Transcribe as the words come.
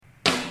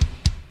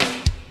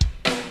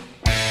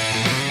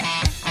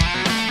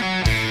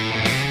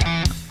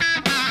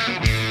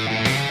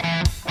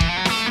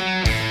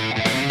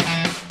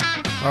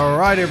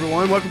right,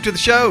 everyone. Welcome to the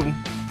show.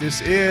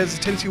 This is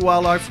the Tennessee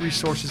Wildlife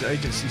Resources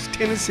Agency's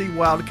Tennessee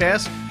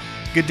Wildcast.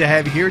 Good to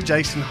have you here.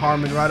 Jason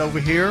Harmon right over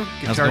here.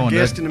 Get to our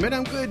guest in a minute.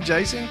 I'm good,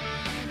 Jason.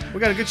 We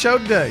got a good show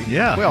today.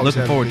 Yeah,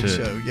 looking forward to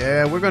it.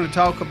 Yeah, we're going to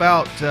talk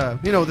about,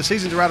 the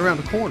season's right around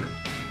the corner.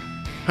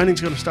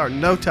 Hunting's going to start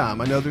in no time.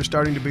 I know there's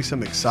starting to be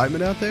some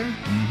excitement out there.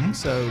 Mm-hmm.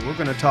 So we're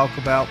going to talk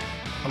about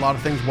a lot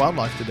of things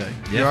wildlife today.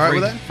 Yeah, you all right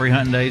with that? Free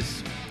hunting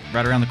days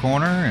right around the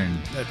corner. And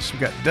we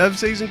got dove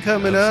season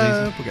coming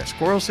up. We got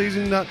squirrel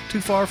season not too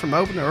far from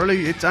open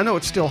early. I know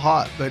it's still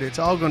hot, but it's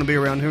all going to be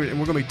around here, and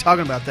we're going to be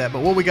talking about that.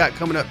 But what we got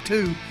coming up,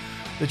 too,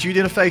 that you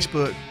did a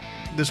Facebook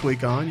this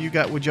week on, you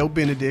got with Joe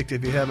Benedict,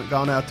 if you haven't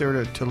gone out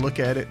there to look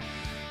at it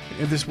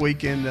this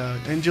week in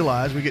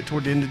July, as we get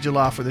toward the end of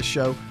July for this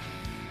show.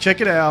 Check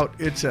it out.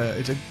 It's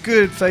a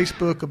good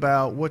Facebook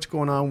about what's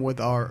going on with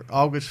our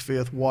August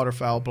 5th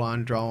waterfowl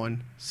blind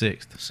drawing.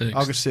 6th.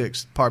 August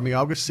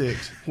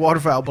 6th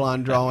waterfowl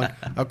blind drawing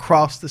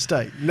across the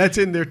state. And that's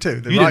in there, too.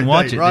 You didn't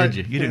watch it, did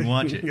you? You didn't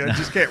watch it. I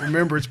just can't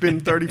remember. It's been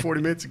 30,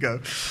 40 minutes ago.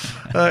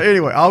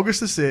 Anyway, August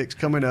the 6th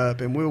coming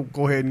up, and we'll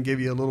go ahead and give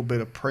you a little bit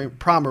of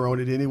primer on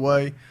it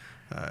anyway.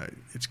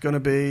 It's going to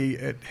be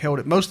held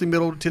at mostly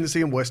Middle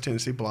Tennessee and West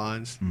Tennessee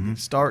blinds. Mm-hmm. It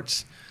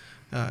starts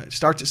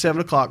at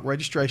 7 o'clock.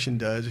 Registration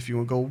does. If you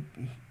want to go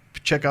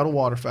check out a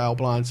waterfowl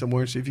blind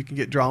somewhere and see if you can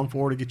get drawn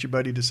for it or get your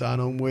buddy to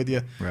sign on with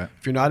you. Right.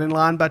 If you're not in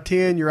line by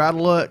 10, you're out of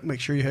luck. Make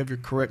sure you have your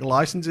correct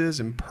licenses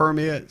and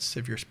permits.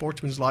 If you're a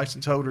sportsman's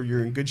license holder,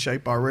 you're in good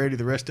shape already.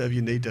 The rest of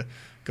you need to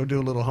go do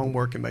a little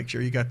homework and make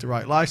sure you got the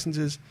right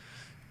licenses.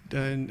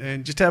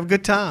 And just have a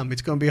good time.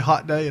 It's going to be a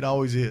hot day. It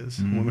always is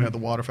when we have the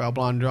waterfowl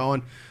blind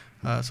drawing.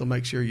 So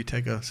make sure you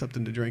take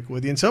something to drink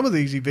with you. And some of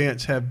these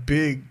events have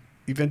big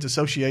events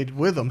associated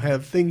with them,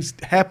 have things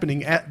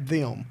happening at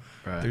them.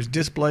 Right. There's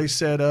displays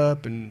set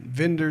up and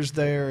vendors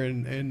there,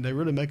 and they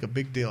really make a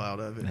big deal out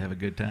of it. They have a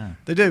good time.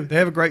 They do. They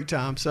have a great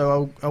time.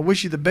 So I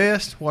wish you the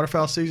best.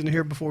 Waterfowl season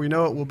here before you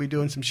know it. We'll be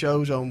doing some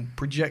shows on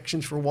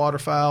projections for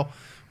waterfowl,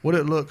 what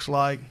it looks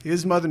like.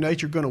 Is Mother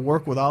Nature going to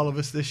work with all of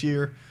us this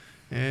year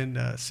and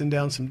send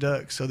down some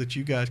ducks so that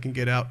you guys can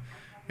get out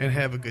and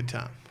have a good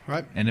time,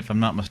 right? And if I'm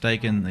not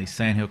mistaken, the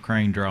Sandhill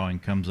Crane drawing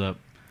comes up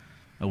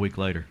a week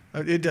later.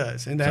 It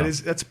does, and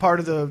that's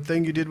part of the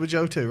thing you did with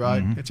Joe too,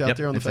 right? Mm-hmm. It's out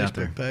there on the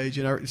Facebook page.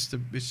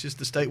 It's just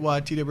the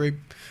statewide TWA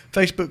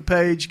Facebook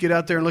page. Get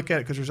out there and look at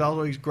it because there's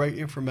always great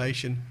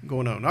information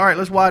going on. All right,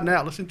 let's widen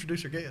out. Let's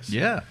introduce our guest.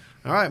 Yeah.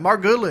 All right,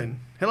 Mark Goodland.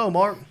 Hello,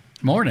 Mark.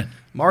 Morning.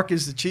 Mark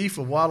is the Chief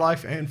of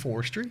Wildlife and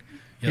Forestry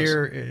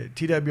here at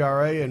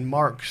TWRA, and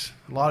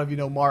a lot of you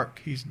know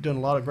Mark. He's done a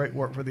lot of great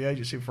work for the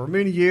agency for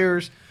many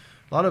years.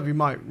 A lot of you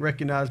might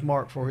recognize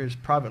Mark for his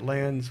private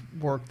lands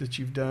work that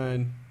you've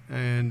done.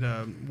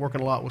 And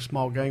working a lot with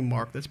small game,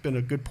 Mark. That's been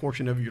a good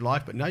portion of your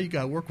life, but now you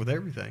got to work with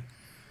everything.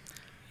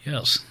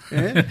 Yes.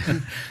 Yeah?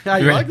 How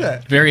you like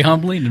that? Very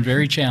humbling and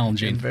very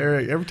challenging.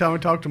 And every time I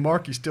talk to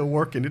Mark, he's still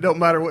working. It don't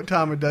matter what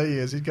time of day it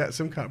is. He's got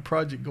some kind of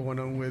project going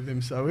on with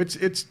him. So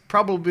it's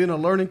probably been a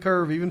learning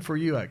curve even for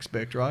you, I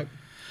expect, right?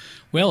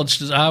 Well, it's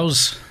just, I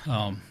was,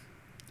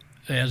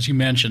 as you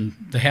mentioned,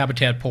 the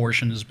habitat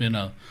portion has been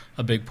a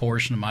big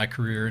portion of my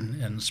career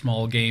in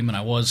small game, and I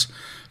was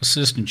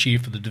assistant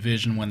chief of the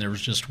division when there was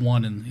just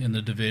one in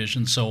the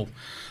division. So,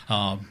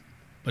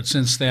 but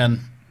since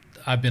then,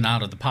 I've been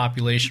out of the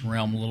population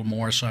realm a little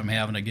more, so I'm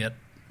having to get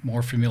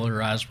more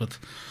familiarized with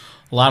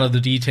a lot of the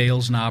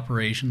details and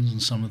operations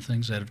and some of the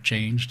things that have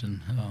changed.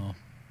 And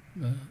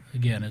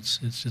again,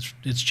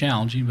 it's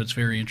challenging, but it's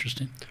very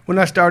interesting. When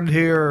I started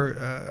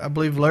here, I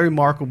believe Larry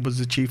Markle was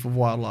the chief of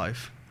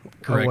wildlife.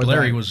 Correct.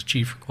 Larry was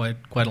chief for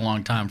quite a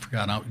long time.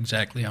 Forgot out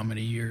exactly how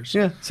many years.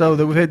 Yeah. So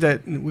we've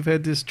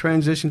had this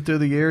transition through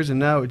the years, and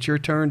now it's your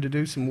turn to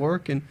do some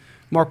work. And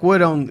Mark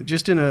Wood,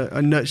 just in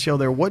a nutshell,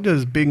 there, what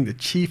does being the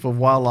chief of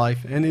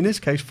wildlife, and in this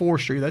case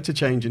forestry, that's a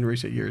change in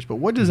recent years, but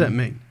what does that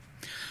mean?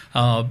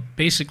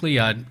 Basically,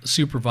 I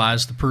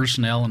supervise the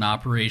personnel and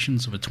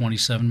operations of a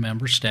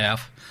 27-member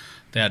staff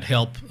that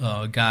help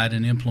guide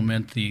and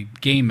implement the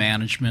game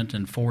management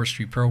and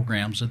forestry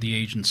programs of the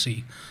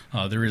agency.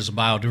 There is a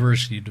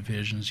biodiversity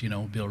division, as you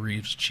know, Bill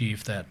Reeves,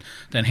 chief, that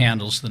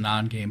handles the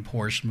non-game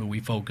portion, but we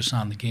focus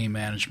on the game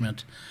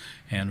management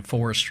and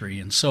forestry.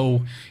 And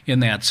so in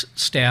that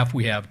staff,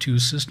 we have 2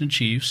 assistant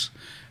chiefs,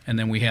 and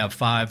then we have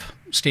 5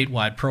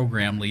 statewide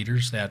program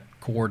leaders that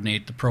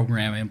coordinate the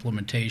program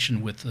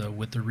implementation with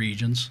the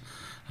regions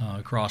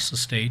across the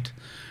state.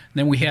 And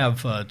then we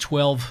have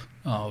 12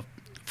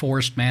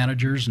 forest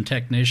managers and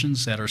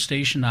technicians that are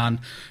stationed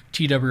on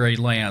TWA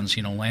lands,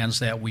 lands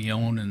that we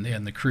own,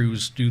 and the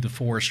crews do the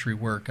forestry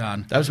work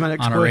on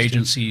our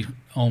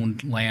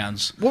agency-owned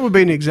lands. What would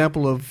be an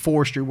example of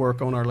forestry work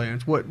on our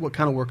lands? What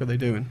kind of work are they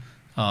doing?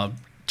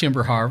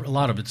 Timber harvest. A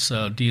lot of it's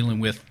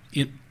dealing with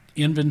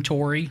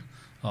inventory,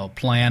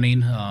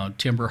 planning,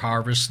 timber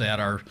harvests that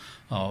are,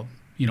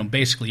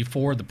 basically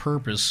for the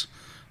purpose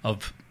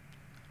of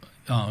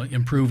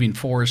improving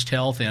forest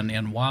health and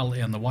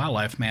the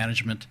wildlife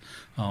management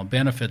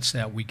benefits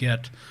that we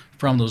get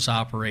from those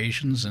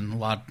operations, and a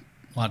lot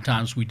a lot of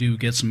times we do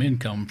get some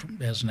income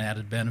as an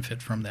added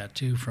benefit from that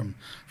too, from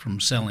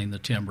selling the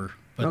timber.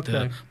 But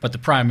the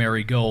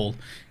primary goal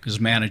is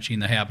managing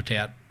the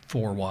habitat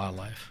for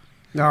wildlife.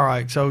 All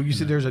right. So you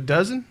said there's a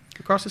dozen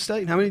across the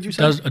state? How many did you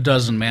say? A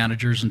dozen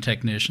managers and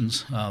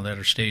technicians that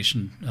are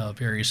stationed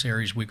various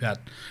areas. We've got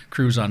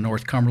crews on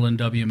North Cumberland,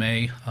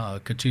 WMA,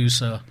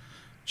 Catoosa,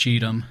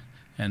 Cheatham,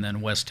 and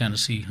then West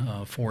Tennessee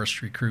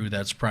forestry crew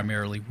that's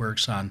primarily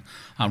works on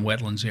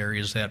wetlands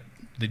areas that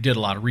they did a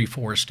lot of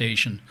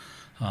reforestation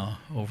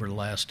over the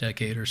last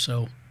decade or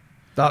so.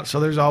 So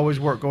there's always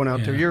work going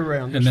out there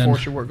year-round. There's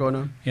forestry work going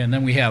on. Yeah, and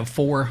then we have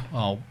 4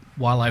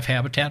 wildlife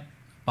habitat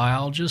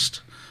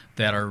biologists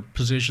that are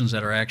positions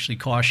that are actually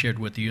cost-shared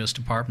with the U.S.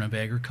 Department of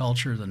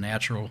Agriculture, the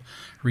Natural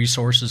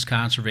Resources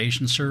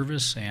Conservation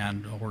Service,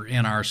 or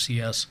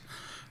NRCS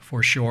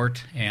for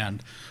short,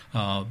 and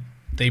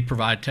they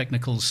provide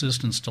technical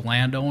assistance to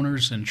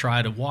landowners and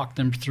try to walk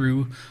them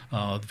through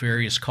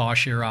various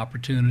cost-share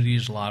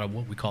opportunities. A lot of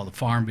what we call the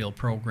Farm Bill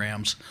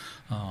programs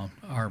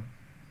are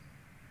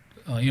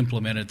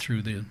implemented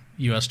through the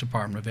U.S.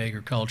 Department of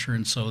Agriculture,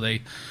 and so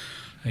they,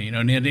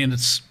 and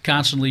it's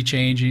constantly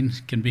changing,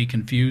 can be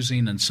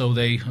confusing, and so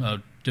they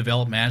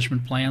develop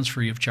management plans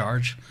free of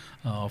charge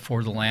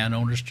for the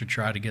landowners to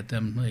try to get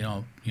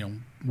them,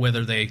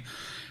 whether they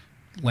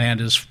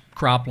land is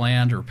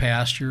cropland or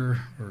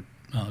pasture or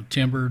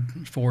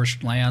timbered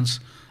forest lands,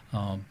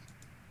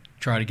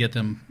 try to get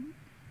them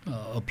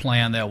a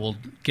plan that will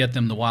get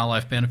them the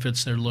wildlife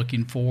benefits they're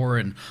looking for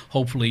and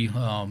hopefully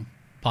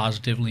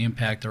positively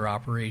impact their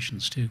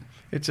operations too.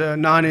 It's a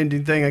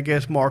non-ending thing, I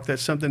guess, Mark.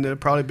 That's something that'll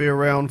probably be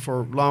around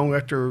for long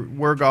after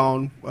we're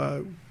gone,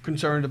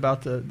 concerned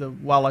about the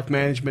wildlife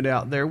management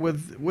out there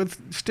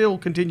with still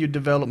continued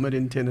development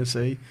in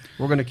Tennessee.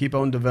 We're going to keep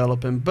on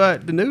developing.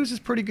 But the news is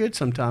pretty good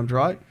sometimes,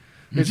 right?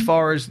 Mm-hmm. As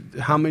far as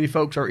how many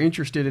folks are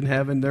interested in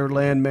having their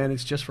land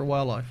managed just for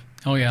wildlife.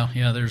 Oh, yeah.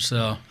 Yeah, there's,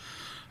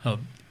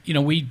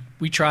 we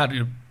try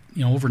to,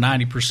 over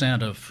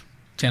 90% of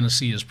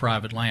Tennessee is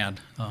private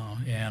land,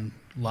 and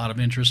a lot of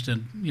interest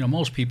in,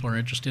 most people are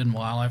interested in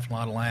wildlife. A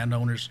lot of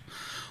landowners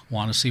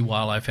want to see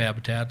wildlife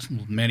habitats.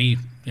 Many,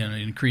 in an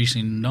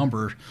increasing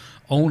number,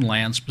 own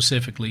land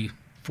specifically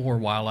for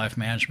wildlife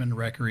management and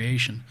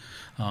recreation.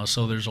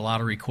 So there's a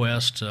lot of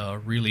requests.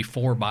 Really,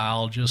 4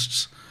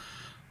 biologists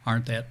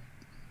aren't that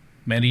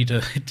many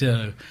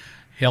to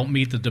help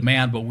meet the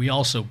demand, but we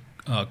also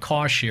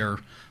cost share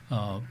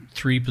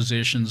 3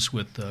 positions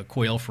with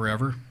Quail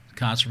Forever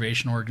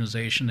Conservation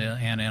Organization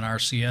and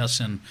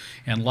NRCS,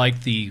 and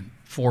like the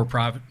 4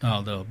 private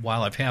the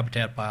wildlife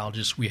habitat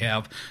biologists we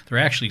have, they're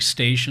actually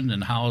stationed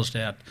and housed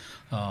at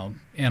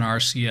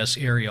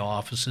NRCS area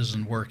offices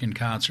and work in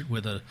concert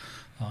with a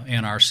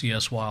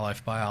NRCS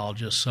wildlife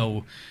biologist.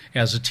 So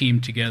as a team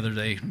together,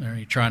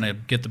 they're trying to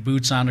get the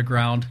boots on the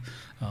ground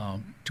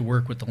to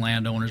work with the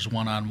landowners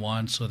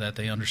one-on-one so that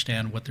they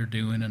understand what they're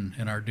doing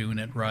and are doing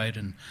it right,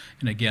 and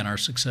again are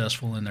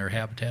successful in their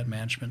habitat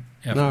management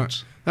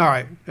efforts. All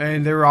right.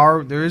 And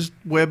there is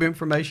web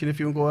information if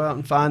you want to go out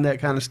and find that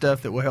kind of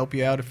stuff that will help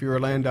you out if you're a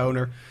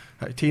landowner.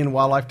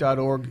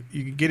 tnwildlife.org.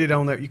 You can get it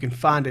on there. You can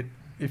find it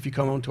if you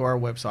come onto our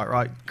website,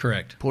 right?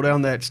 Correct. Pull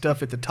down that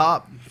stuff at the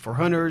top for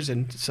hunters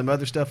and some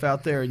other stuff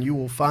out there, and you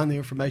will find the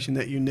information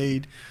that you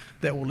need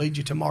that will lead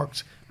you to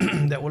Mark's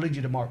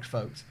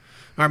folks.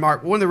 All right,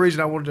 Mark, one of the reasons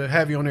I wanted to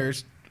have you on there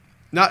is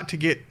not to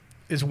get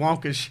as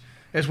wonkish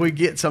as we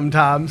get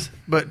sometimes,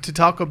 but to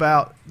talk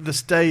about the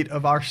state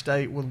of our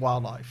state with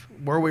wildlife,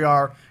 where we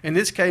are. And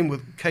this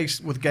case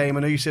with game.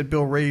 I know you said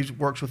Bill Reeves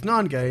works with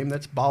non-game.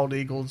 That's bald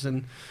eagles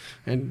and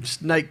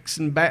snakes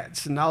and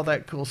bats and all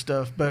that cool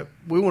stuff. But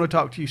we want to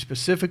talk to you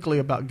specifically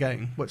about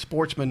game, what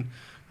sportsmen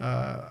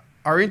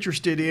are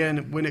interested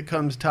in when it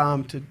comes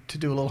time to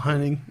do a little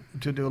hunting,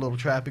 to do a little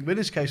trapping, but in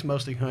this case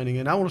mostly hunting.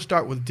 And I want to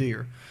start with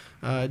deer.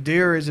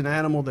 Deer is an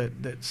animal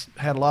that's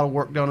had a lot of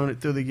work done on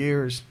it through the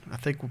years. I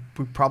think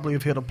we probably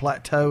have hit a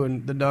plateau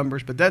in the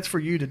numbers, but that's for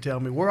you to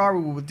tell me. Where are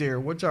we with deer?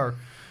 Where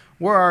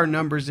are our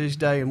numbers this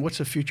day, and what's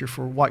the future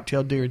for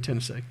white-tailed deer in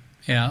Tennessee?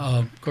 Yeah,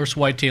 of course,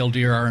 white-tailed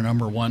deer are our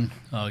number one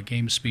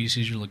game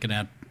species. You're looking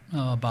at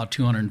about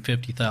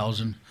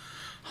 250,000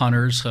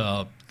 hunters.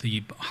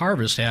 The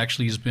harvest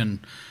actually has been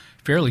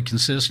fairly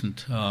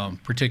consistent,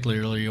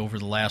 particularly over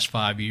the last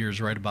 5 years,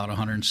 right about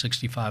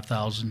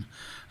 165,000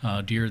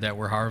 deer that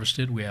were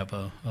harvested. We have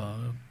a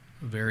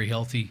very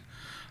healthy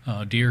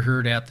deer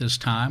herd at this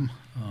time.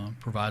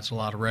 Provides a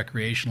lot of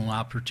recreational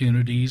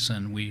opportunities,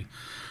 and we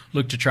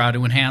look to try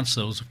to enhance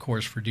those, of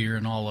course, for deer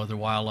and all other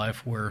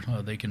wildlife where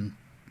they can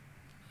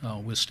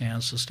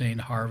withstand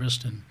sustained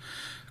harvest. And,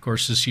 of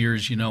course, this year,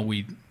 as you know,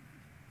 we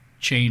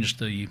changed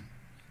the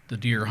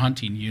deer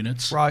hunting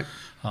units. Right.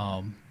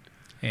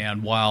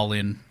 And while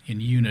in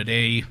Unit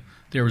A,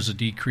 there was a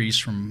decrease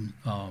from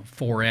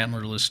 4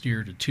 antlerless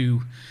deer to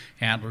 2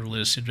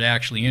 antlerless, it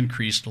actually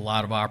increased a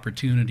lot of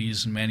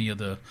opportunities in many of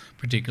the,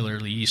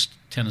 particularly East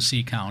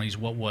Tennessee counties.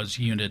 What was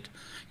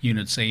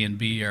Units A and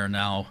B are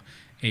now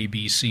A,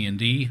 B, C, and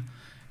D.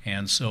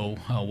 And so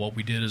what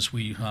we did is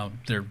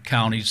their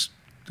counties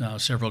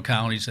several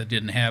counties that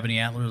didn't have any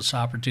antlerless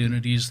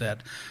opportunities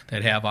that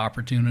have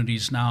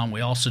opportunities now. And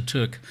we also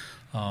took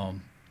a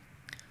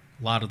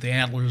lot of the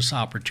antlerless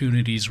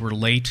opportunities were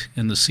late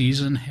in the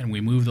season, and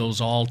we moved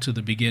those all to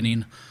the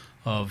beginning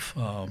of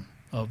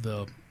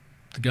the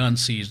gun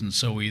season.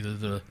 So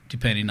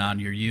depending on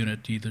your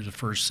unit, either the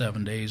first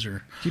 7 days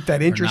or keep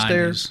that interest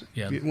there.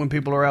 Yeah. When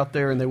people are out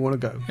there and they want to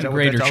go. And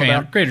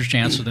a greater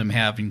chance of them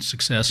having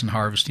success in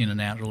harvesting an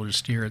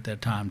antlerless deer at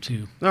that time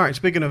too. All right.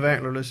 Speaking of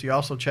antlerless, you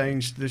also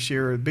changed this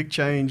year, a big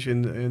change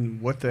in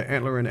what the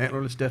antler and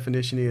antlerless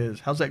definition is.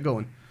 How's that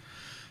going?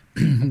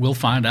 We'll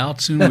find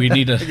out soon. We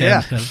need to,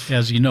 yeah.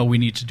 as you know, we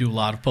need to do a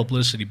lot of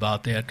publicity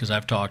about that, because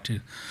I've talked to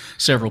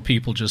several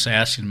people just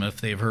asking them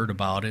if they've heard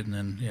about it,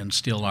 and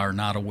still are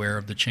not aware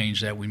of the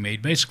change that we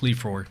made. Basically,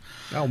 for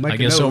I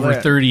guess over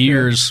 30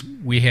 years,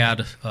 we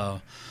had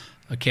a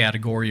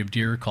category of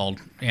deer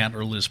called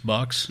antlerless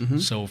bucks. Mm-hmm.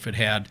 So if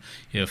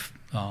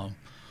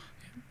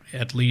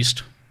at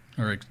least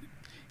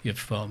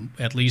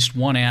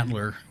one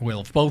antler,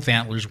 well, if both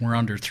antlers were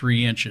under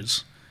 3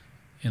 inches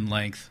in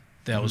length,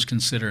 that was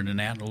considered an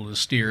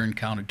antlerless deer and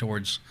counted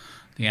towards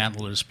the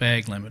antlerless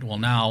bag limit. Well,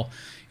 now,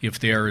 if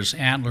there is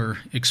antler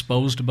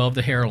exposed above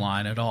the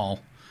hairline at all,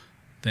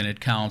 then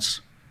it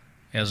counts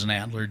as an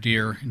antler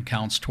deer and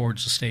counts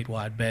towards the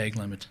statewide bag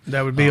limit.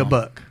 That would be a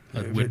buck.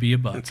 It would be a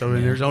buck. So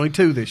there's only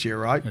 2 this year,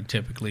 right? And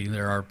typically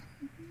there are.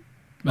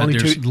 Only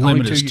there's 2, the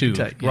limit is 2.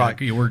 Take. Yeah,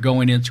 right. We're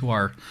going into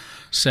our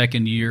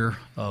second year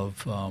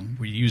of.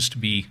 We used to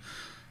be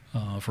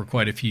for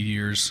quite a few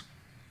years.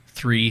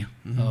 3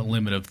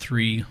 limit of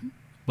 3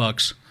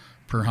 bucks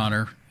per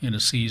hunter in a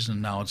season.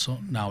 Now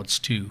it's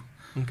 2.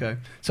 Okay,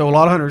 so a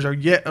lot of hunters are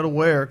yet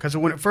aware, because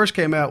when it first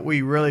came out,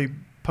 we really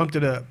pumped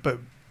it up. But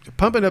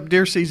pumping up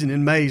deer season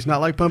in May is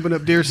not like pumping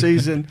up deer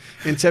season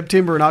in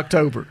September and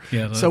October.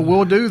 Yeah, so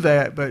we'll do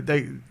that, but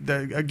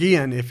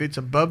again, if it's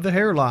above the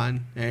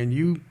hairline and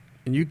you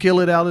kill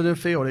it out in the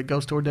field, it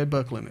goes toward that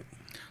buck limit.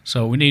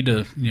 So we need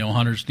to,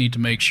 hunters need to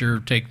make sure,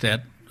 take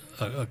that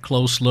a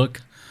close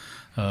look.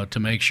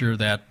 To make sure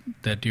that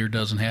deer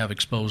doesn't have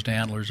exposed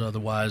antlers.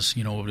 Otherwise,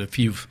 if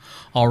you've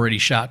already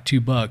shot 2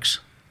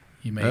 bucks,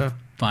 you may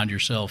find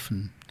yourself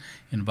in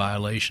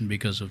violation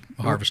because of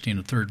harvesting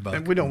a 3rd buck.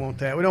 And we don't want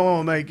that. We don't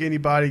want to make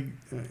anybody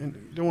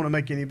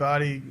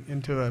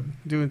into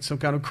doing some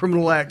kind of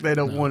criminal act they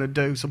don't want to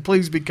do. So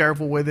please be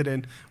careful with it,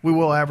 and we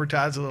will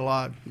advertise it a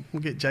lot.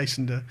 We'll get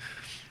Jason to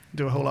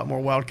do a whole lot more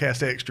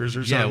Wildcast extras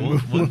or something.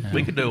 Yeah,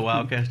 we could do a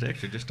Wildcast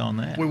extra just on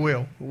that.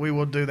 We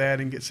will do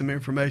that and get some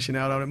information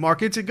out on it.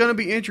 Mark, it's going to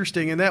be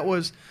interesting, and that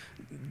was,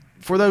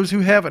 for those who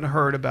haven't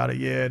heard about it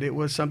yet, it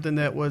was something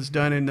that was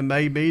done in the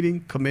May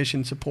meeting.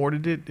 Commission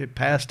supported it. It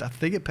passed, I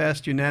think it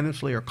passed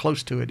unanimously or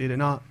close to it, did it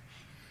not?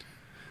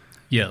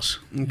 Yes.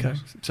 Okay.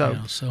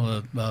 Yes.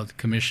 So the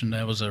commission,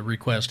 that was a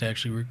request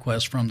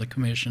from the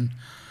commission,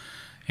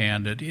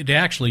 and it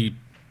actually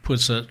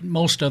puts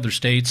most other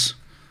states,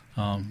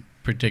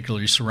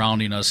 particularly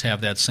surrounding us,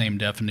 have that same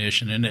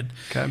definition, and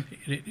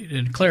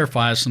it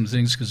clarifies some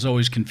things, because it's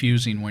always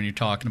confusing when you're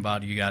talking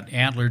about, you got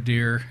antler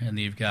deer and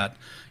you've got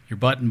your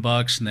button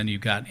bucks, and then you've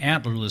got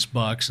antlerless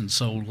bucks, and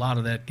so a lot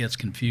of that gets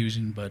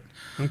confusing. But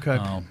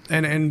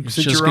and it's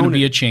just going to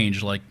be a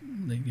change, like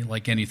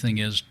anything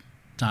is.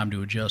 Time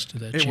to adjust to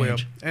that change. It will.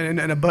 And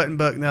a button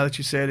buck, now that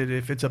you said it,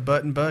 if it's a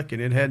button buck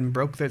and it hadn't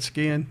broke that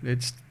skin,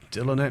 it's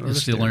still an antlerless deer.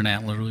 It's still an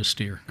antlerless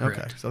deer,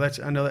 correct. Okay, so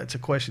I know that's a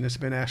question that's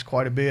been asked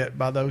quite a bit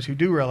by those who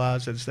do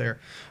realize that it's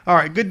there. All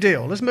right, good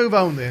deal. Let's move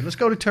on then. Let's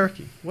go to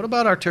turkey. What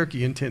about our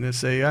turkey in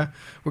Tennessee?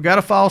 We've got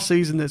a fall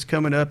season that's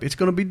coming up. It's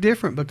going to be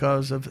different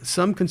because of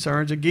some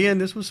concerns. Again,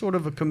 this was sort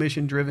of a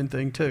commission-driven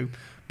thing too.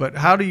 But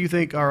how do you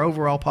think our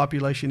overall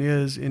population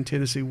is in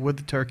Tennessee with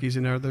the turkeys,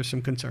 and are there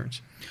some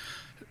concerns?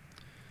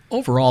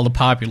 Overall, the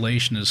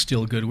population is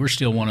still good. We're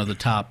still one of the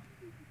top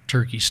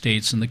turkey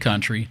states in the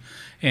country,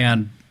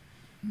 and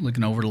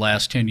looking over the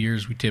last 10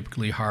 years, we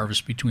typically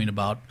harvest between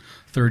about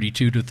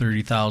 32 to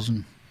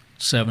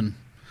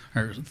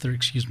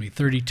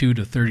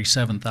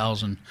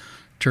 37,000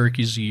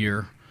 turkeys a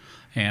year,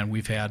 and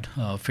we've had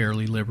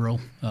fairly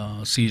liberal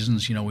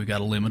seasons. We've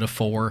got a limit of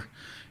 4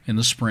 in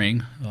the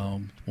spring,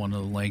 one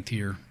of the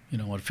lengthier,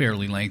 a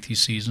fairly lengthy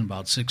season,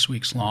 about 6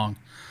 weeks long,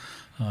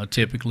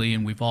 typically,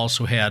 and we've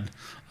also had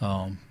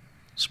some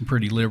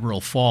pretty liberal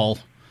fall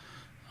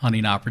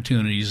hunting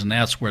opportunities, and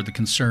that's where the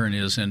concern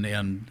is.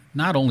 And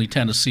not only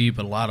Tennessee,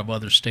 but a lot of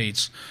other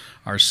states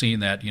are seeing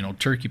that,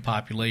 turkey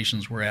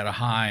populations were at a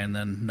high, and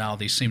then now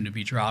they seem to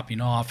be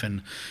dropping off,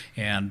 and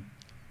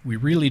we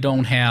really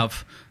don't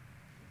have,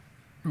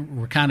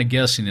 we're kind of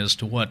guessing as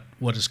to what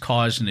is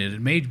causing it.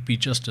 It may be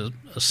just a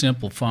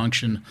simple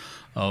function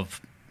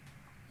of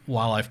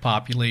wildlife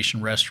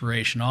population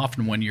restoration.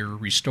 Often when you're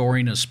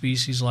restoring a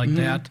species like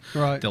that,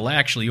 right, they'll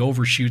actually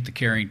overshoot the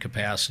carrying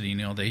capacity.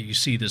 You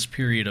see this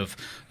period of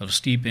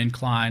steep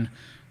incline,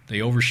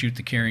 they overshoot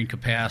the carrying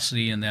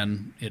capacity, and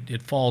then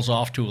it falls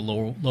off to a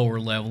lower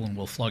level and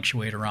will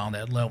fluctuate around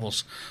that level.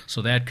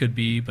 So that could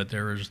be, but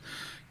there's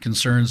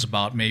concerns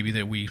about maybe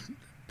that we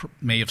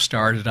may have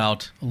started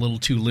out a little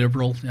too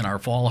liberal in our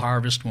fall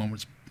harvest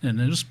and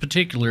it was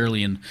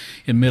particularly in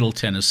Middle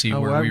Tennessee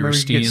where we were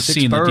seeing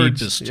the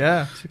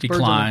deepest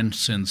decline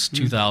since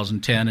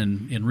 2010.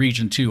 In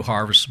Region 2,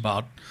 harvests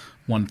about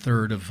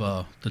 1/3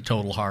 of the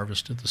total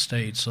harvest of the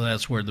state. So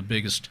that's where the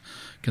biggest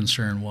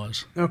concern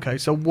was. Okay,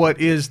 so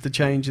what is the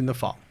change in the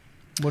fall?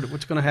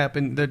 What's going to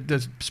happen?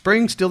 The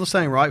spring's still the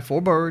same, right?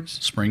 4 birds.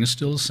 Spring is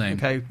still the same.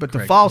 Okay, but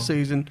Correct. The fall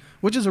season,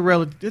 which is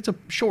it's a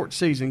short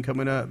season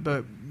coming up,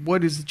 but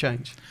what is the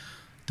change?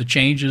 The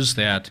change is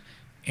that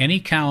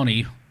any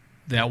county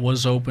that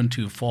was open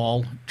to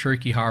fall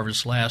turkey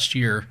harvest last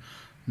year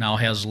now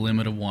has a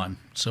limit of 1.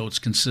 So it's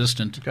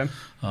consistent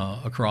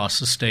across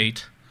the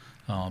state.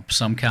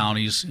 Some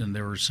counties, and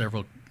there were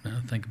several,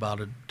 I think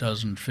about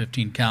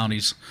 15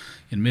 counties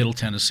in Middle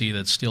Tennessee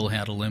that still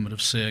had a limit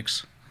of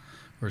 6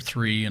 or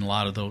 3, and a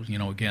lot of those,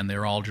 again,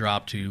 they're all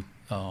dropped to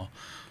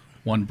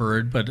 1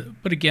 bird.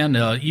 But again,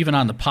 even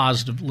on the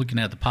positive, looking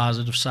at the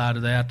positive side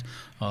of that,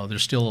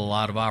 there's still a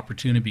lot of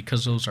opportunity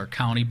because those are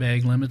county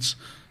bag limits.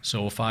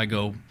 So if I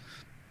go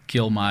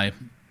kill my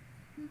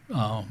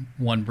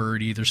 1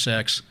 bird either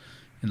sex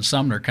in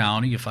Sumner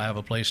County, if I have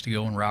a place to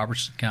go in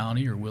Robertson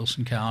County or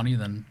Wilson County,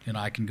 then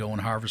I can go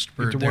and harvest a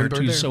bird there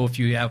too. So if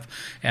you have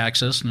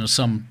access, and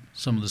some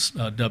of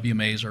the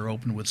WMAs are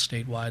open with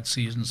statewide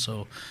seasons,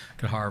 so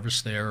could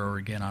harvest there, or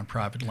again on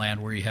private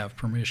land where you have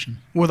permission.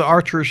 Will the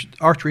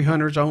archery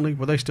hunters only?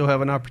 Will they still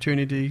have an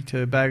opportunity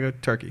to bag a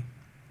turkey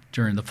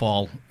during the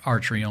fall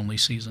archery only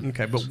season?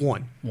 Okay, but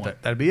one.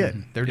 That'd be it.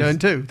 They're done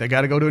too. They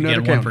got to go to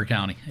another county. One per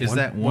county. Is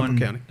that one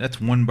per county?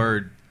 That's 1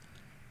 bird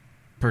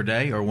per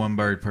day or 1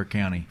 bird per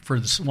county for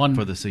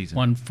the season?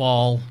 1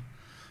 fall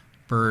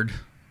bird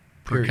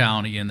per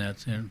county, and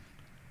that's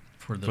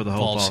for the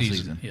whole fall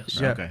season. Yes.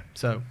 Yeah. Okay.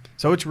 So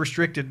it's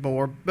restricted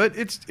more, but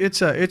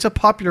it's a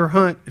popular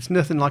hunt. It's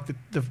nothing like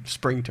the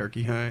spring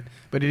turkey hunt,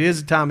 but it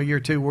is a time of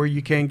year too where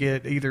you can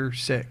get either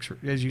sex,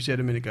 as you said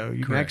a minute ago.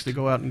 You can actually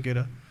go out and get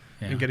a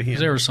hen.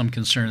 There was some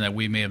concern that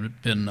we may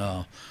have been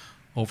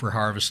over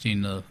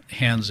harvesting the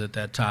hens at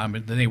that time,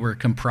 but they were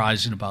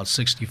comprising about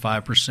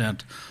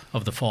 65%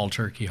 of the fall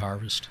turkey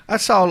harvest. I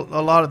saw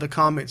a lot of the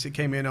comments that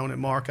came in on it,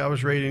 Mark. I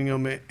was reading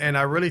them, and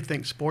I really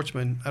think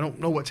sportsmen, I don't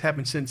know what's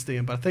happened since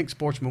then, but I think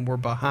sportsmen were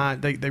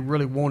behind. They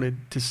really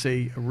wanted to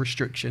see a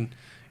restriction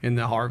in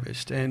the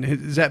harvest. And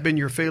has that been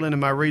your feeling?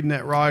 Am I reading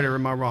that right, or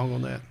am I wrong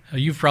on that?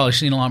 You've probably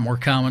seen a lot more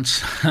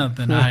comments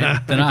than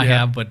I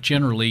have, but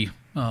generally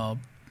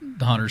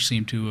the hunters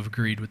seem to have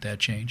agreed with that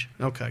change.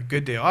 Okay,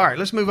 good deal. All right,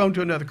 let's move on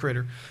to another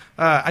critter.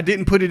 I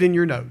didn't put it in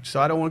your notes,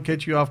 so I don't want to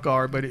catch you off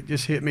guard, but it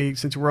just hit me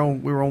since we were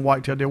on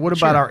whitetail deer. What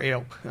about our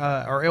elk?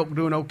 Are elk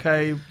doing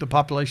okay, the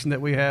population that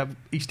we have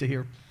east of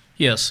here?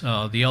 Yes,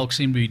 the elk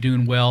seem to be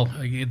doing well.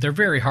 They're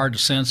very hard to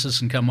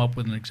census and come up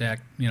with an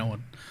exact,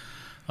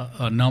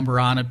 a number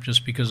on it,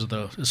 just because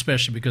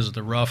especially because of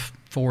the rough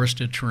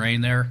forested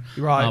terrain there.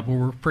 Right. But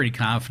we're pretty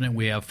confident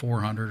we have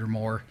 400 or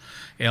more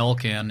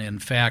elk, and in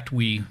fact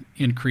we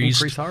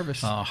increased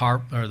harvest. The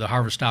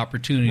harvest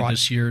opportunity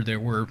this year. There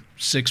were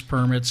 6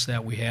 permits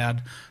that we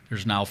had.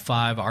 There's now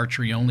 5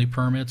 archery only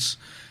permits,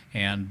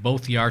 and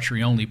both the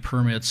archery only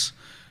permits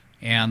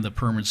and the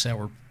permits that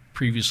were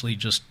previously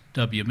just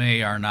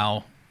WMA are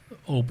now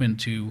open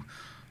to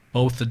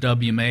both the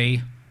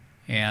WMA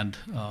and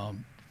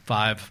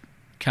 5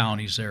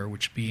 counties there,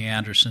 which would be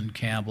Anderson,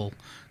 Campbell,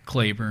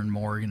 Claiborne,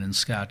 Morgan, and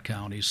Scott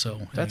counties.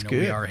 So that's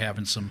good. We are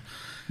having some.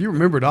 You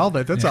remembered all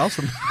that. That's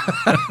awesome.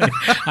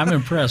 I'm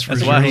impressed.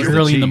 That's why he's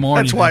early in the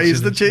morning. That's why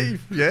he's the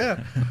chief.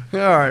 Yeah. All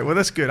right. Well,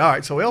 that's good. All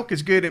right. So elk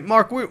is good. And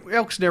Mark,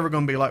 elk's never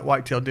going to be like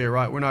whitetail deer,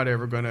 right? We're not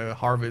ever going to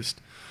harvest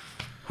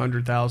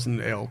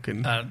 100,000 elk.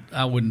 And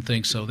I wouldn't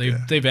think so.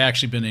 They've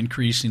actually been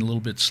increasing a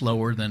little bit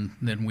slower than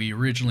we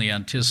originally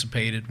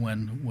anticipated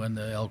when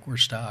the elk were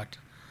stocked.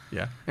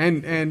 Yeah,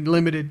 and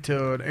limited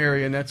to an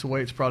area, and that's the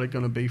way it's probably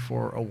going to be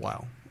for a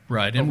while.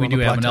 Right, and we do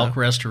have an elk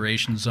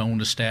restoration zone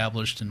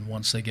established, and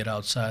once they get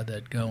outside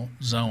that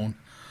zone,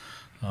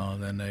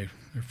 then they're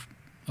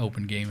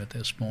open game at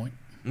this point.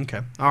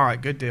 Okay, all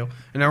right, good deal.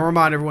 And I'll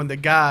remind everyone,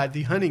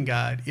 the hunting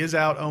guide, is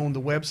out on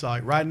the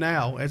website right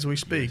now as we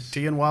speak,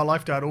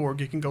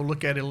 tnwildlife.org. You can go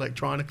look at it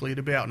electronically.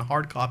 It'll be out in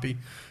hard copy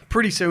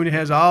pretty soon. It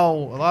has a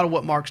lot of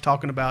what Mark's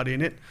talking about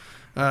in it.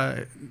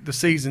 The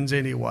seasons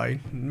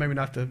anyway, maybe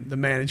not the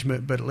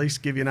management, but at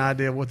least give you an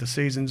idea of what the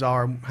seasons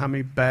are, how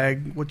many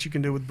what you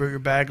can do with your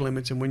bag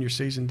limits, and when your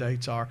season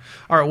dates are.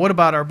 All right, what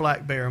about our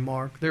black bear,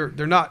 Mark? They're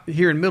not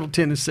here in Middle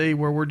Tennessee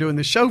where we're doing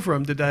the show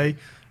from today,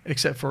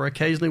 except for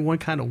occasionally one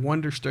kind of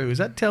wanders through. Is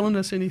that telling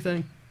us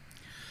anything?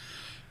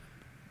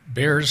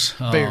 Bears.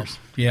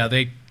 Yeah,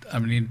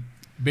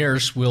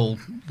 bears will,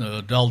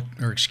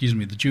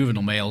 the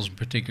juvenile males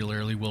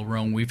particularly will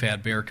roam. We've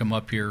had bear come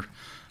up here.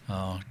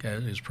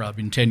 It's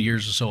probably been 10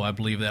 years or so. I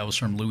believe that was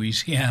from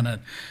Louisiana.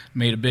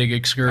 Made a big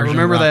excursion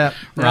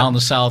around the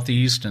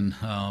southeast, and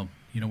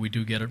we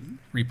do get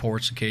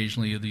reports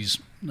occasionally of these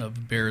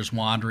bears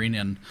wandering.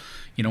 And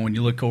when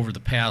you look over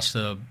the past,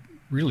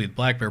 really the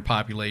black bear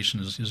population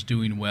is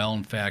doing well.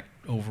 In fact,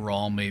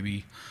 overall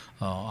maybe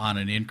on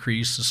an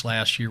increase. This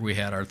last year we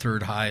had our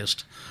third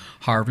highest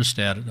harvest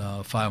at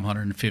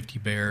 550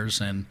 bears,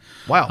 and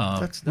wow,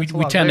 that's we a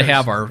lot of tend to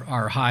bears. have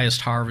our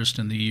highest harvest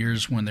in the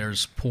years when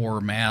there's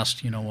poor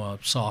mast,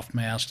 soft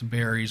mast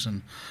berries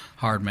and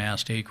hard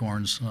mast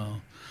acorns.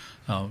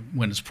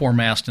 When it's poor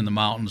mast in the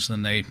mountains,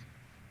 then they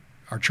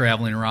are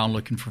traveling around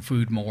looking for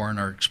food more and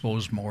are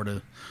exposed more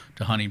to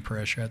hunting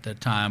pressure at that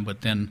time.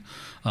 But then,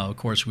 of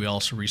course, we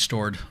also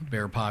restored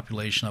bear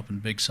population up in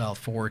Big South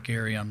Fork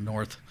area on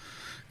North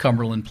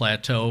Cumberland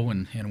Plateau,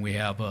 and we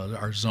have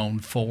our Zone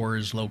 4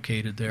 is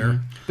located there.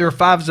 Mm-hmm. There are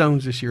 5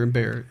 zones this year in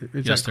bear.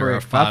 Is Yes, that there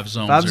are correct? 5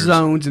 zones. 5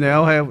 zones, and they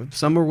all have,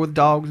 some are with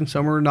dogs and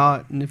some are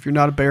not. And if you're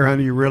not a bear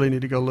hunter, you really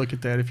need to go look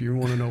at that if you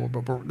want to know.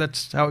 But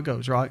that's how it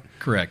goes, right?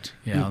 Correct.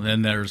 Yeah. And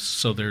then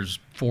there's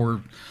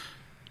 4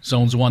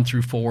 zones 1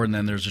 through 4, and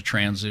then there's a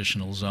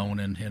transitional zone.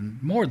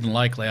 And more than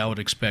likely, I would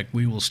expect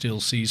we will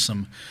still see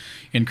some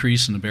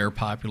increase in the bear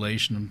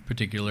population,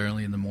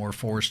 particularly in the more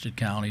forested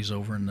counties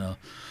over in the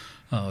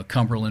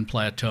Cumberland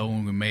Plateau,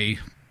 and we may,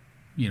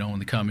 in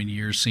the coming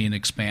years, see an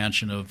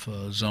expansion of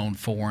Zone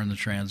 4 in the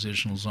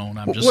transitional zone.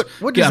 I'm just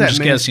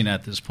guessing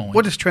at this point.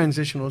 What does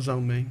transitional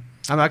zone mean?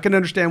 I can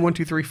understand 1,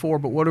 2, 3, 4,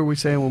 but what are we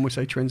saying when we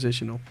say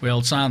transitional? Well,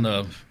 it's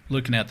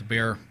looking at the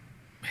bear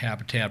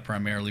habitat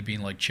primarily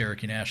being like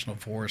Cherokee National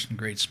Forest and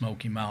Great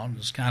Smoky Mountains.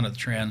 It's kind of the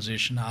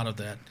transition out of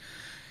that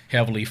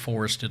heavily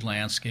forested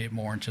landscape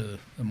more into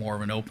more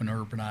of an open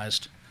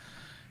urbanized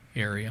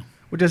area.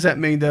 What does that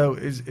mean, though?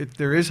 Is if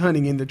there is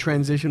hunting in the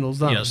transitional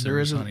zone? Yes, there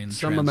is hunting in the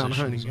some amount of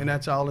transitional hunting, zone. and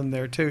that's all in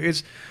there too.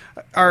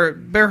 Are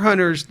bear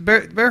hunters?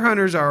 Bear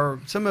hunters are,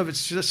 some of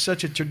it's just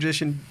such a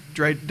tradition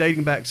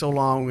dating back so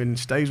long and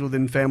stays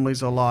within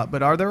families a lot.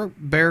 But are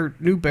there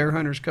new bear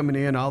hunters coming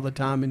in all the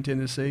time in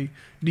Tennessee?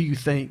 Do you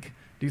think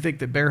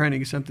that bear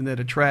hunting is something that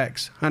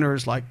attracts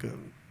hunters like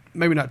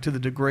maybe not to the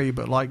degree,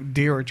 but like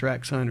deer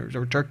attracts hunters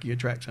or turkey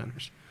attracts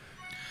hunters?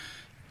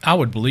 I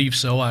would believe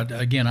so. I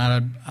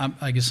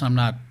guess I'm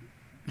not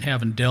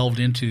haven't delved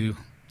into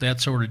that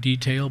sort of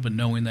detail, but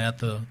knowing that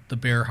the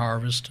bear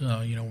harvest,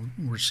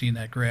 we're seeing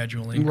that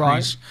gradual increase.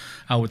 Right.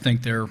 I would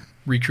think they're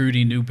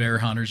recruiting new bear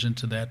hunters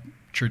into that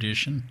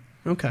tradition.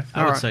 Okay,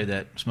 I would say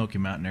that Smoky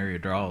Mountain area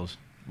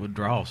would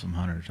draw some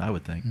hunters, I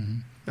would think.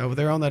 Mm-hmm. Over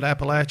there on that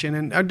Appalachian,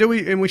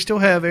 and we still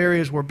have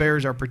areas where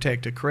bears are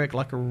protected, correct?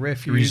 Like a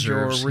refuge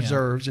or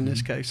reserves in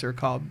this case, they're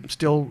called,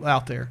 still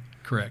out there.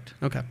 Correct.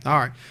 Okay.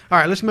 All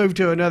right. Let's move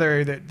to another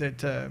area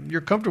that you're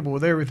comfortable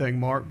with everything,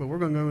 Mark. But we're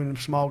going to go into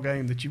a small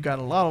game that you've got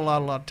a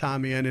lot of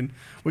time in, and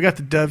we got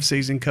the dove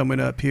season coming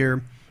up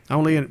here.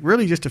 Only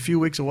really just a few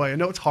weeks away. I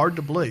know it's hard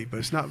to believe, but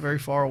it's not very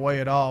far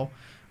away at all.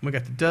 We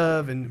got the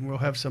dove, and we'll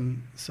have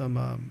some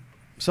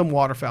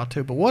waterfowl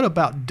too. But what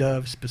about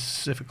dove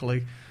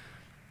specifically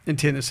in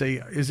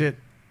Tennessee? Is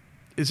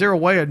there a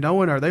way of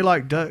knowing? Are they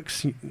like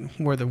ducks,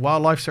 where the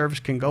Wildlife Service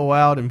can go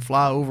out and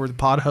fly over the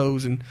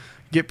potholes and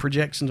get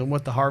projections on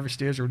what the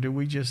harvest is, or do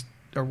we just,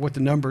 or what the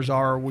numbers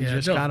are, or we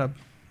just kind of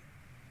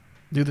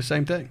do the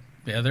same thing?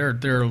 Yeah,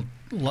 they're a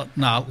lot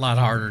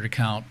harder to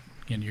count.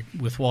 Again,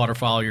 with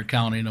waterfowl, you're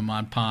counting them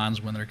on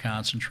ponds when they're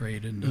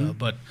concentrated,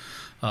 but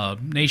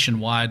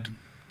nationwide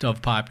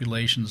dove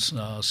populations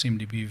seem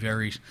to be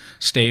very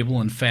stable.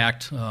 In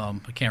fact, I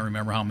can't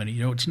remember how many.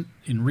 It's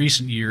in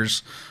recent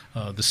years,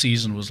 the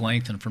season was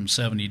lengthened from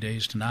 70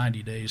 days to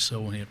 90 days,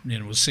 so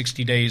it was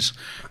 60 days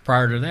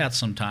prior to that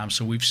sometimes.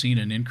 So we've seen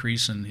an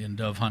increase in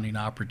dove hunting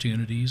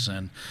opportunities,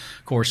 and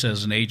of course,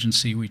 as an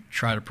agency, we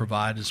try to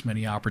provide as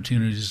many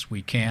opportunities as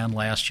we can.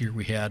 Last year,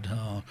 we had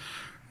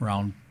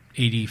around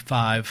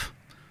 85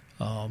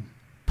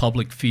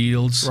 public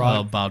fields. Right.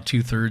 About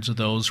 2/3 of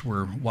those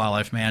were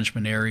wildlife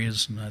management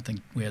areas, and I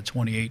think we had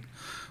 28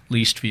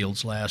 leased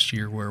fields last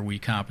year where we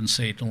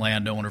compensate the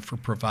landowner for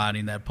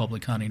providing that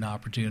public hunting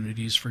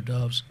opportunities for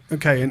doves.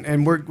 Okay,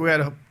 and we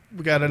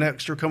got an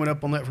extra coming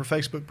up on that for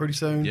Facebook pretty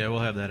soon. Yeah, we'll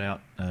have that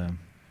out.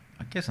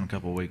 I guess in a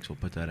couple of weeks we'll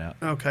put that out.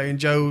 Okay,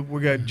 and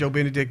we got Joe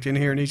Benedict in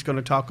here, and he's going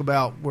to talk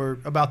about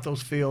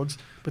those fields,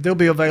 but they'll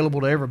be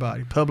available to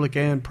everybody, public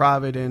and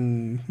private,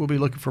 and we'll be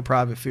looking for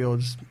private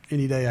fields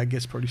any day, I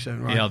guess, pretty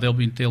soon, right? Yeah, they'll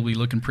be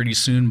looking pretty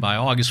soon. By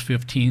August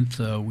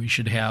 15th, we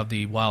should have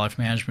the wildlife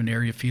management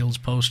area fields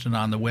posted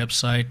on the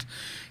website,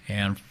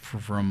 and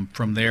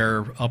from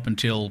there up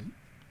until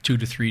 2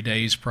 to 3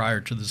 days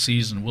prior to the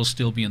season, we'll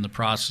still be in the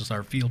process.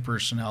 Our field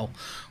personnel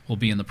will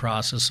be in the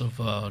process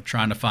of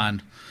trying to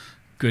find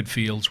good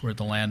fields where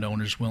the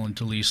landowner is willing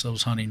to lease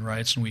those hunting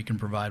rights, and we can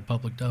provide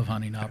public dove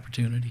hunting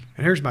opportunity.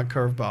 And here's my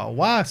curveball.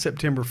 Why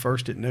September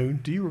 1st at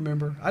noon? Do you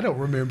remember? I don't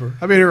remember.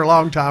 I've been here a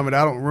long time, and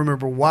I don't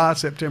remember why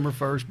September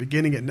 1st,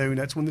 beginning at noon.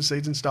 That's when the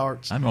season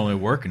starts. I'm only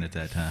working at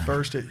that time.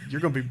 You're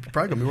probably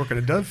going to be working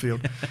a dove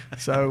field.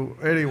 So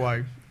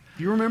anyway,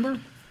 you remember?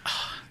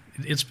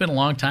 It's been a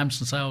long time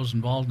since I was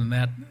involved in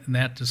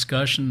that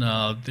discussion.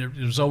 There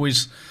was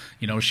always,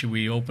 should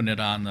we open it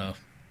on the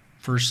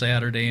first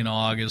Saturday in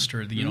August,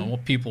 or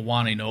people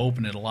wanting to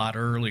open it a lot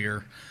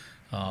earlier.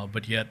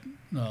 but yet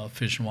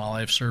Fish and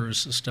Wildlife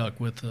Service is stuck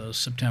with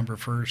September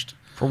 1st.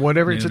 For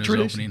whatever, it's a noon is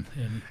tradition.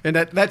 opening. And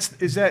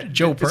is that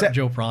Joe is that,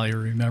 probably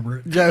remember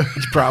it. Joe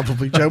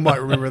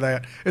might remember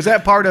that. Is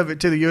that part of it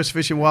too? The U.S.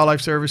 Fish and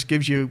Wildlife Service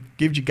gives you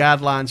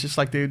guidelines, just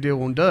like they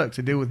deal on ducks.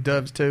 They deal with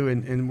doves too,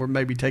 and we're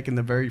maybe taking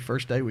the very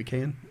first day we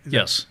can.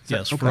 Yes.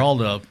 Okay.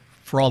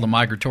 For all the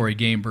migratory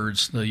game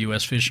birds, the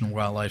U.S. Fish and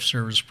Wildlife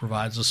Service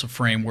provides us a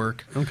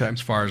framework as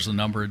far as the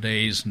number of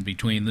days and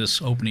between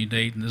this opening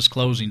date and this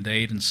closing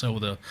date, and so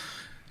the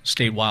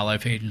state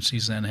wildlife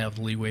agencies then have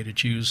the leeway to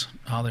choose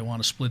how they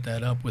want to split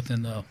that up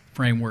within the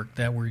framework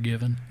that we're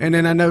given. And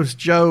then I noticed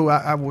Joe,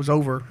 I was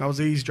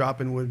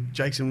eavesdropping when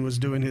Jason was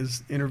doing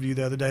his interview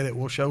the other day that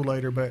we'll show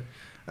later, but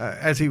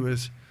as he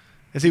was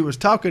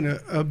talking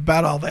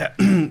about all that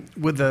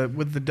with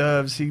the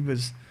doves, he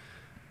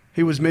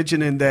was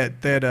mentioning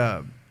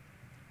that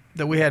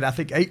we had, I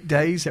think, 8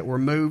 days that were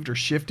moved or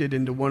shifted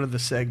into one of the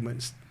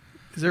segments.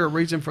 Is there a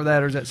reason for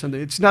that, or is that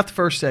something? It's not the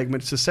first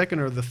segment; it's the second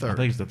or the third. I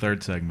think it's the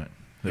third segment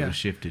that was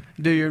shifted.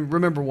 Do you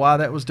remember why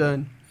that was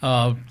done?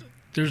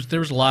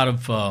 There's a lot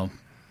of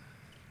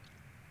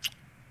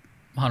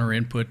hunter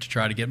input to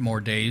try to get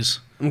more days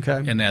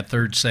in that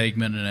third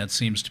segment, and that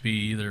seems to be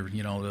either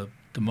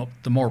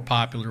the more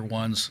popular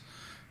ones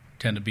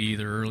tend to be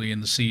either early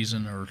in the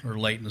season or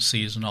late in the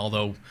season,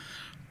 although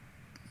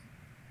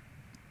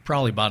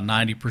probably about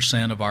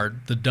 90% of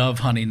the dove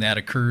hunting that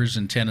occurs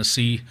in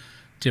Tennessee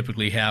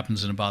typically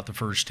happens in about the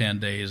first 10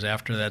 days.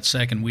 After that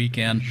second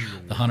weekend,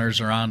 the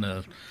hunters are on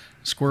to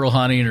squirrel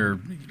hunting or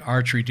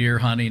archery deer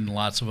hunting and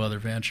lots of other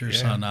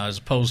ventures. And, as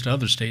opposed to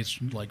other states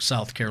like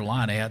South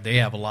Carolina, they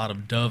have a lot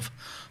of dove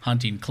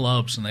hunting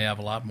clubs, and they have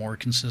a lot more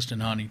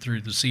consistent hunting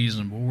through the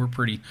season. But we're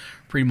pretty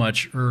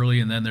much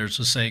early, and then there's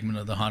a segment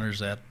of the hunters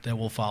that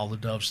will follow the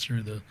doves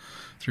through the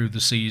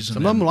season.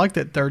 Some of them like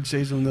that third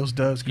season when those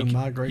doves come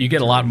migrating. You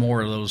get a lot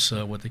more of those,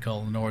 what they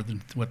call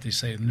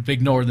the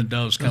big northern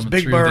doves coming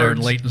through there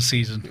late in the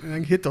season. And I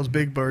can hit those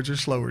big birds. They're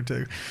slower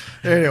too.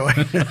 Anyway.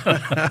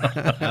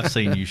 I've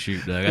seen you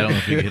shoot, Doug. I don't know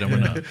if you can hit them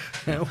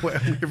enough. Well,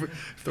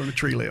 if they're on a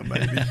tree limb,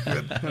 maybe.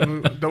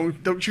 But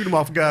don't shoot them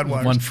off guide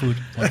wires. 1 foot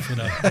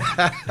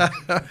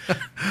up.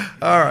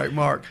 All right,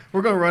 Mark.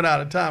 We're going to run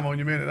out of time on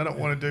you a minute. I don't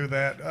want to do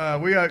that.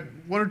 We got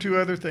one or two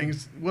other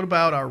things. What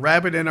about our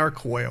rabbit and our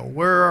quail?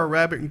 Where are our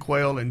rabbit and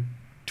quail in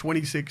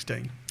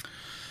 2016?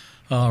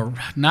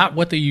 Not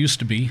what they used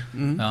to be,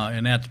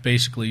 and that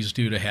basically is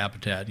due to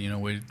habitat.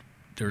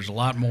 There's a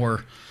lot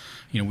more.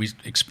 We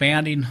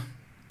expanding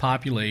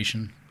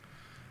population,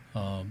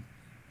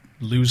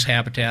 lose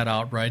habitat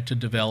outright to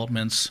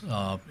developments,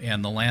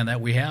 and the land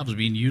that we have is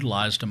being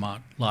utilized a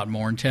lot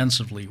more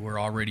intensively. We're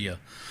already a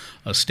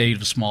state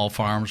of small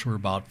farms. We're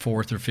about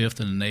 4th or 5th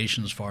in the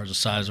nation as far as the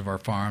size of our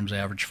farms.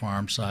 Average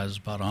farm size is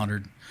about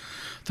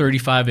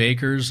 135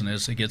 acres, and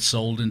as they get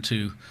sold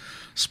into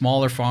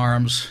smaller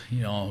farms,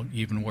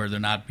 even where they're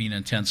not being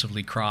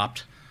intensively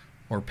cropped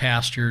or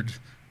pastured,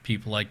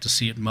 people like to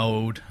see it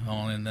mowed.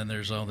 And then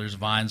there's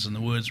vines in the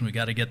woods, and we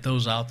got to get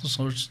those out.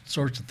 Those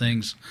sorts of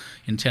things,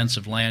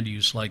 intensive land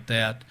use like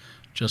that,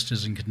 just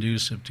isn't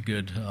conducive to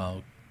good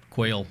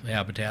quail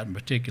habitat in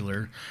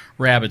particular.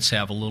 Rabbits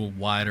have a little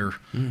wider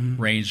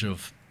range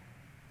of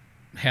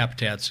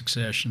habitat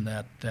succession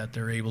that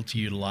they're able to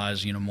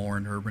utilize, more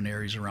in urban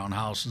areas around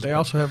houses. They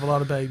also have a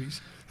lot of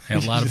babies.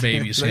 Have a lot of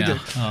babies, yeah.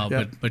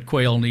 But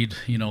quail need,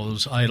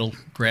 those idle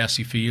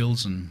grassy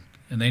fields, and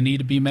they need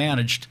to be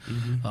managed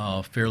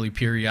fairly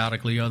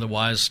periodically.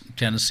 Otherwise,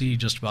 Tennessee,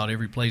 just about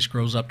every place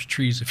grows up to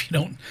trees if you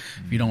don't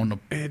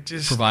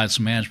provide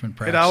some management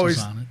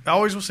practices on it. I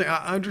always will say,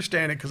 I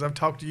understand it because I've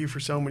talked to you for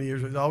so many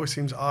years. It always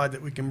seems odd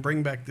that we can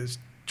bring back this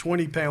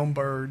 20-pound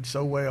bird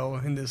so well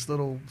and this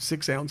little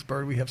 6-ounce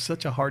bird we have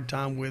such a hard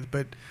time with.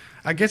 But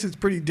I guess it's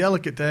pretty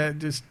delicate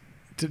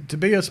to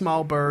be a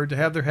small bird, to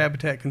have their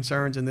habitat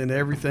concerns, and then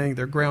everything,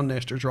 they're ground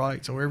nesters,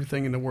 right? So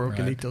everything in the world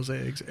can eat those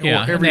eggs.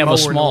 Yeah, and they have a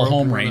small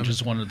home range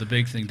is one of the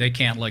big things. They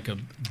can't, like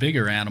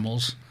bigger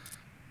animals,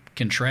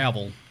 can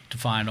travel to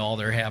find all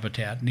their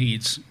habitat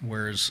needs,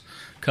 whereas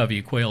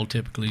covey quail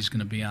typically is going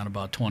to be on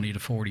about 20 to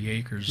 40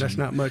 acres. That's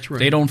not much room.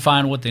 They don't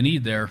find what they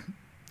need there,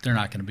 they're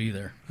not going to be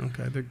there.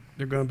 Okay,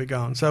 they're going to be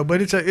gone. So,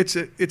 but it's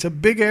a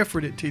big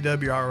effort at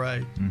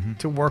TWRA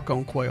to work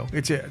on quail.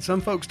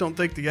 Some folks don't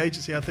think the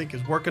agency, I think,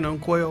 is working on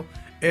quail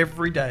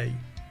every day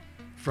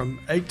from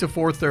 8 to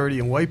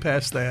 4:30 and way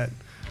past that.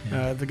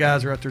 The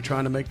guys are out there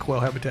trying to make quail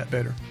habitat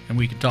better. And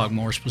we could talk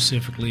more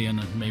specifically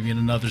maybe in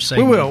another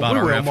segment about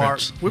our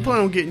efforts. Mark. We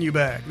plan on getting you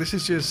back.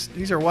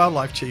 He's our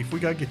wildlife chief. We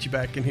got to get you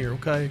back in here,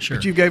 okay? Sure.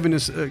 But you've given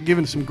us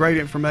some great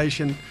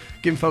information,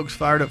 getting folks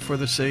fired up for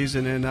the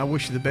season, and I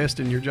wish you the best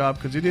in your job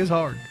because it is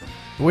hard.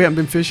 We haven't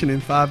been fishing in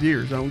 5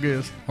 years, I don't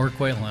guess. Or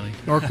quail hunting.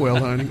 Or quail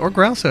hunting. Or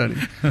grouse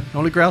hunting. The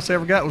only grouse I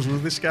ever got was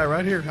with this guy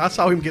right here. I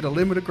saw him get a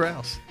limit of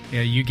grouse.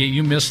 Yeah,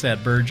 you missed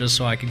that bird just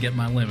so I could get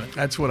my limit.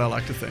 That's what I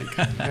like to think.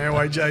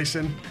 Anyway,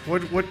 Jason,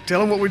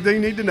 tell them what we do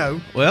need to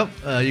know. Well,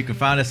 you can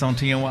find us on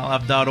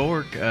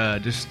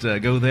tnwildlife.org. Just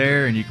go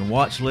there and you can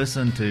watch,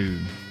 listen to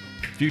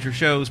future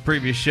shows,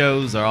 previous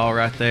shows are all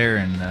right there,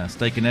 and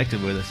stay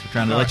connected with us. We're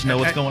trying to let you know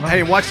what's going on.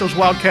 Hey, watch those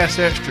Wildcats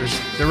extras.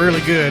 They're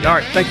really good. All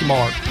right. Thank you,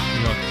 Mark.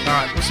 You're welcome. All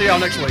right. We'll see y'all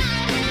next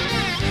week.